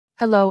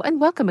Hello and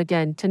welcome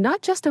again to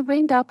Not Just a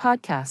Rainbow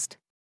podcast.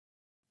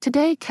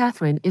 Today,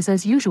 Catherine is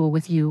as usual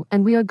with you,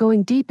 and we are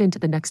going deep into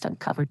the next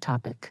uncovered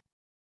topic.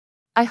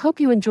 I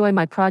hope you enjoy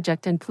my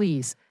project and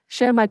please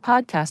share my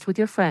podcast with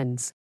your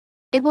friends.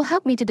 It will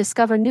help me to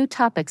discover new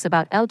topics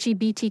about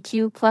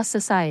LGBTQ plus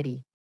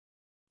society.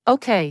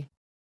 Okay,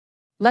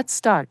 let's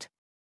start.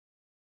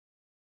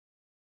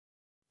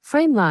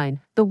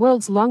 Frameline, the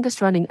world's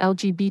longest-running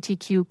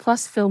LGBTQ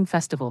plus film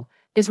festival,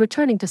 is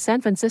returning to San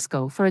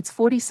Francisco for its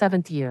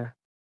 47th year.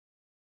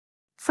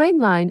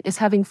 Frameline is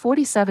having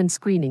 47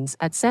 screenings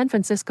at San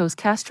Francisco's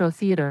Castro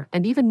Theater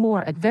and even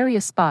more at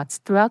various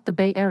spots throughout the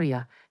Bay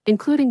Area,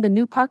 including the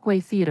new Parkway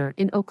Theater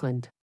in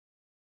Oakland.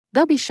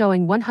 They'll be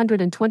showing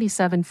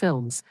 127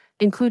 films,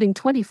 including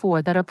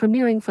 24 that are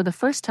premiering for the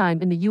first time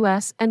in the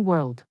US and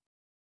world.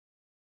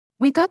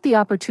 We got the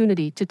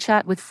opportunity to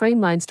chat with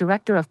Frameline's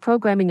Director of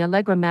Programming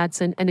Allegra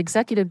Madsen and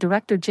Executive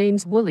Director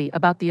James Woolley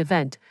about the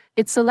event,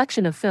 its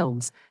selection of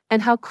films,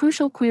 and how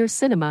crucial queer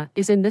cinema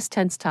is in this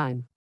tense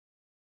time.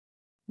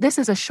 This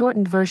is a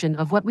shortened version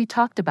of what we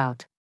talked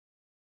about.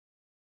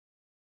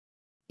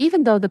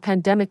 Even though the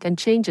pandemic and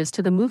changes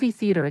to the movie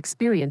theater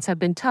experience have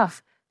been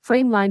tough,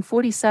 Frameline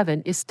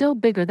 47 is still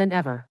bigger than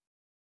ever.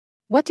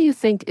 What do you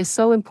think is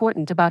so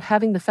important about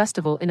having the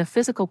festival in a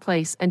physical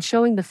place and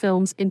showing the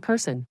films in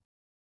person?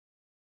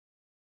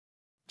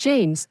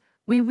 James,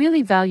 we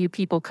really value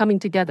people coming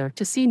together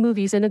to see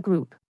movies in a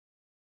group.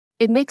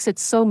 It makes it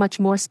so much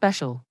more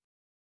special.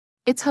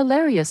 It's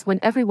hilarious when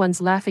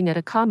everyone's laughing at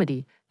a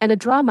comedy, and a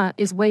drama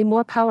is way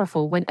more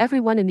powerful when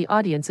everyone in the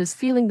audience is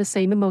feeling the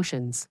same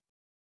emotions.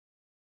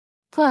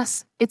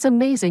 Plus, it's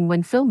amazing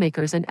when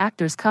filmmakers and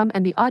actors come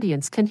and the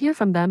audience can hear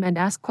from them and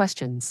ask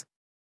questions.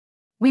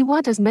 We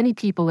want as many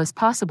people as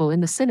possible in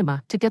the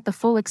cinema to get the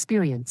full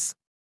experience.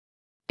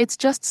 It's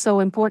just so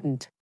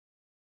important.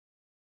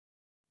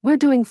 We're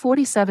doing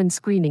 47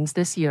 screenings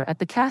this year at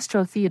the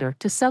Castro Theater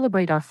to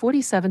celebrate our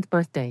 47th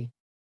birthday.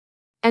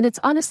 And it's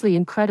honestly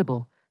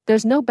incredible,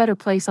 there's no better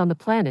place on the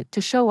planet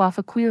to show off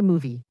a queer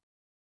movie.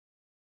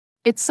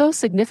 It's so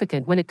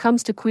significant when it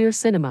comes to queer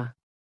cinema.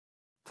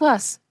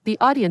 Plus, the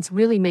audience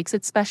really makes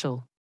it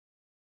special.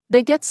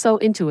 They get so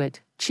into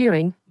it,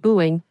 cheering,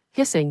 booing,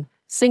 hissing,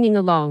 singing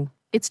along,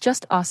 it's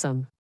just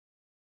awesome.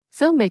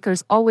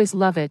 Filmmakers always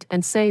love it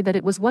and say that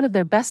it was one of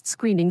their best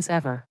screenings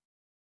ever.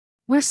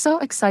 We're so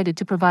excited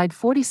to provide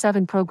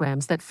 47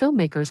 programs that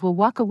filmmakers will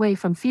walk away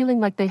from feeling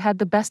like they had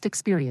the best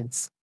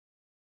experience.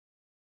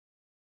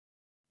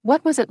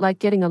 What was it like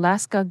getting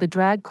Alaska the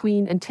drag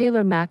queen and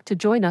Taylor Mack to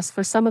join us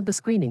for some of the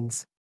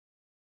screenings?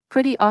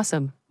 Pretty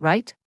awesome,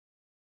 right?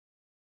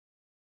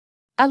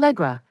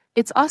 Allegra,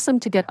 it's awesome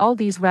to get all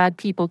these rad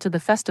people to the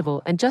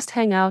festival and just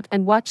hang out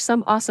and watch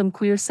some awesome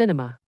queer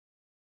cinema.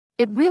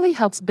 It really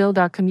helps build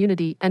our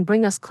community and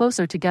bring us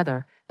closer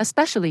together,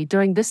 especially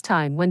during this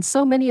time when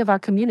so many of our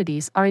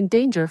communities are in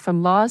danger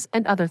from laws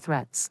and other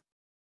threats.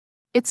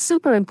 It's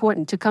super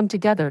important to come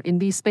together in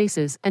these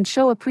spaces and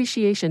show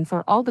appreciation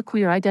for all the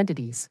queer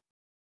identities.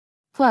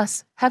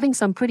 Plus, having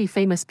some pretty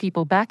famous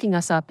people backing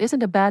us up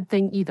isn't a bad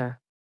thing either.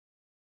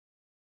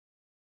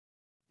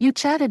 You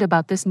chatted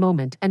about this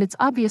moment and it's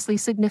obviously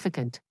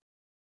significant.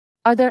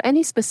 Are there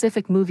any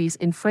specific movies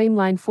in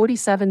Frameline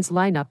 47's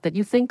lineup that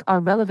you think are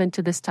relevant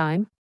to this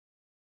time?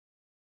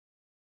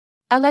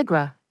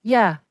 Allegra,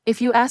 yeah,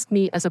 if you ask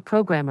me as a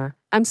programmer,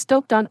 I'm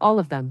stoked on all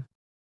of them.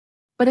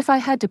 But if I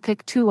had to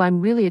pick two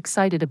I'm really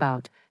excited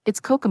about, it's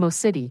Kokomo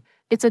City.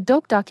 It's a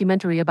dope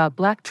documentary about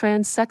Black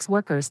trans sex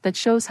workers that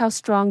shows how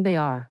strong they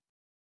are.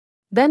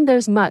 Then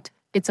there's Mutt,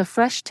 it's a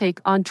fresh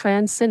take on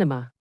trans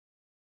cinema.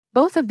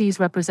 Both of these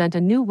represent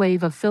a new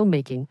wave of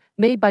filmmaking,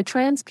 made by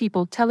trans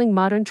people telling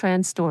modern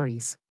trans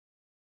stories.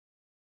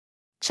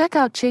 Check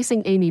out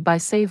Chasing Amy by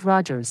Save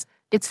Rogers.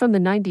 It's from the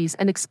 90s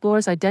and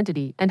explores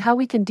identity and how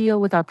we can deal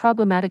with our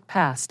problematic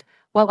past,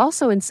 while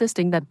also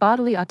insisting that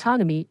bodily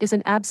autonomy is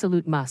an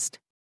absolute must.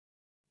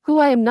 Who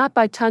I Am Not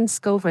by Tun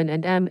Scovran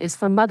and M is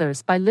for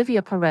Mothers by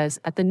Livia Perez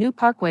at the New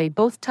Parkway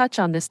both touch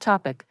on this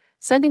topic,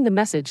 sending the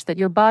message that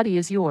your body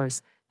is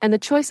yours, and the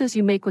choices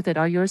you make with it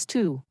are yours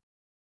too.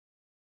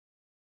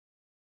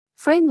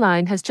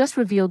 Frameline has just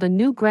revealed a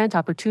new grant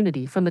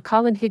opportunity from the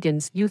Colin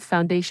Higgins Youth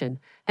Foundation,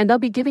 and they'll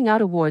be giving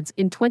out awards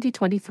in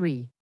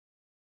 2023.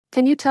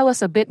 Can you tell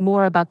us a bit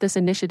more about this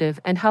initiative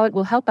and how it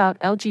will help out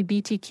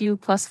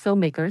LGBTQ plus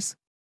filmmakers?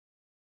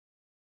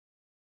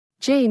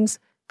 James,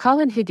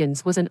 Colin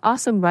Higgins was an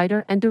awesome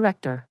writer and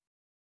director.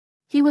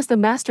 He was the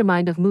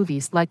mastermind of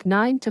movies like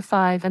 9 to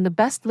 5 and The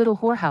Best Little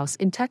Whorehouse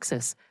in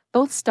Texas,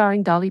 both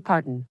starring Dolly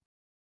Parton.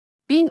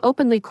 Being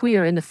openly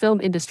queer in the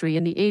film industry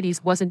in the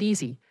 80s wasn't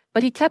easy,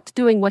 but he kept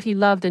doing what he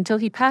loved until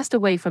he passed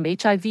away from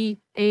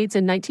HIV/AIDS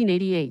in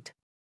 1988.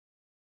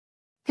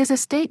 His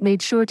estate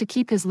made sure to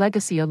keep his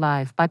legacy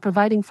alive by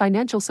providing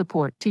financial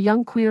support to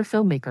young queer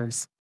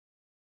filmmakers.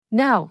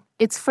 Now,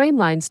 it's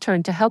Frameline's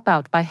turn to help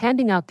out by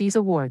handing out these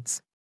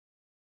awards.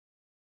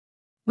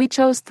 We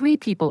chose 3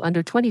 people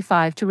under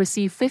 25 to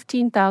receive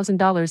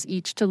 $15,000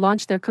 each to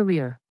launch their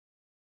career.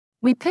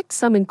 We picked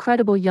some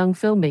incredible young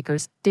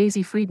filmmakers,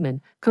 Daisy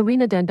Friedman,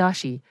 Karina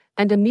Dandashi,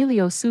 and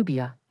Emilio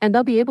Subia, and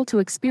they'll be able to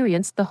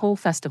experience the whole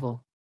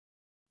festival.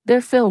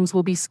 Their films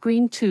will be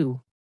screened too.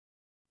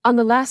 On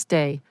the last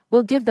day,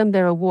 we'll give them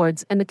their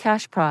awards and the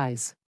cash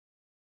prize.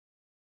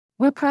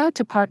 We're proud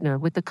to partner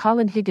with the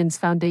Colin Higgins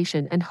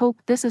Foundation and hope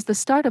this is the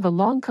start of a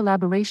long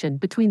collaboration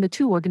between the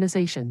two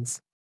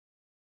organizations.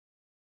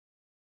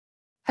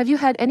 Have you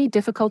had any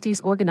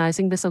difficulties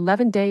organizing this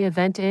 11-day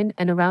event in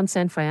and around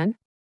San Fran?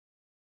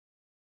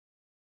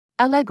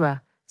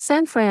 Allegra,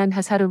 San Fran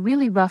has had a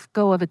really rough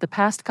go of it the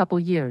past couple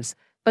years,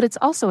 but it's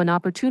also an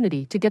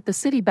opportunity to get the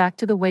city back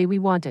to the way we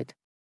want it.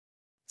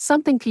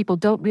 Something people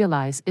don't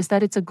realize is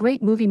that it's a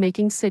great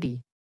movie-making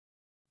city.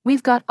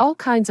 We've got all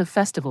kinds of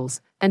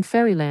festivals, and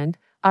Fairyland,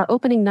 our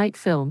opening night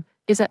film,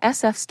 is a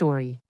SF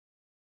story.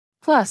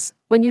 Plus,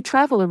 when you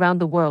travel around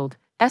the world,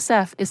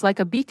 SF is like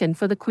a beacon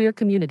for the queer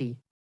community.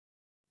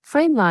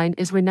 Frameline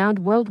is renowned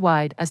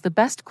worldwide as the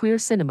best queer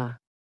cinema.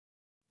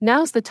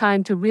 Now's the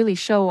time to really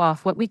show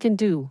off what we can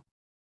do.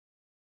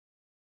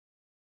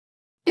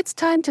 It's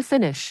time to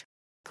finish.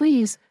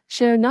 Please,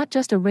 share Not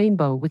Just a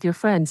Rainbow with your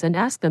friends and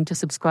ask them to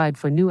subscribe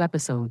for new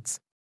episodes.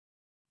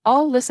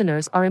 All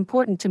listeners are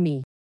important to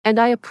me, and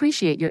I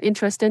appreciate your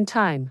interest and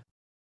time.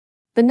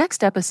 The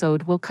next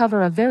episode will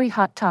cover a very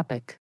hot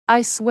topic,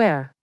 I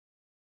swear.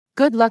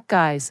 Good luck,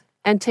 guys,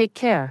 and take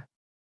care.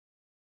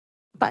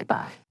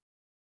 Bye-bye.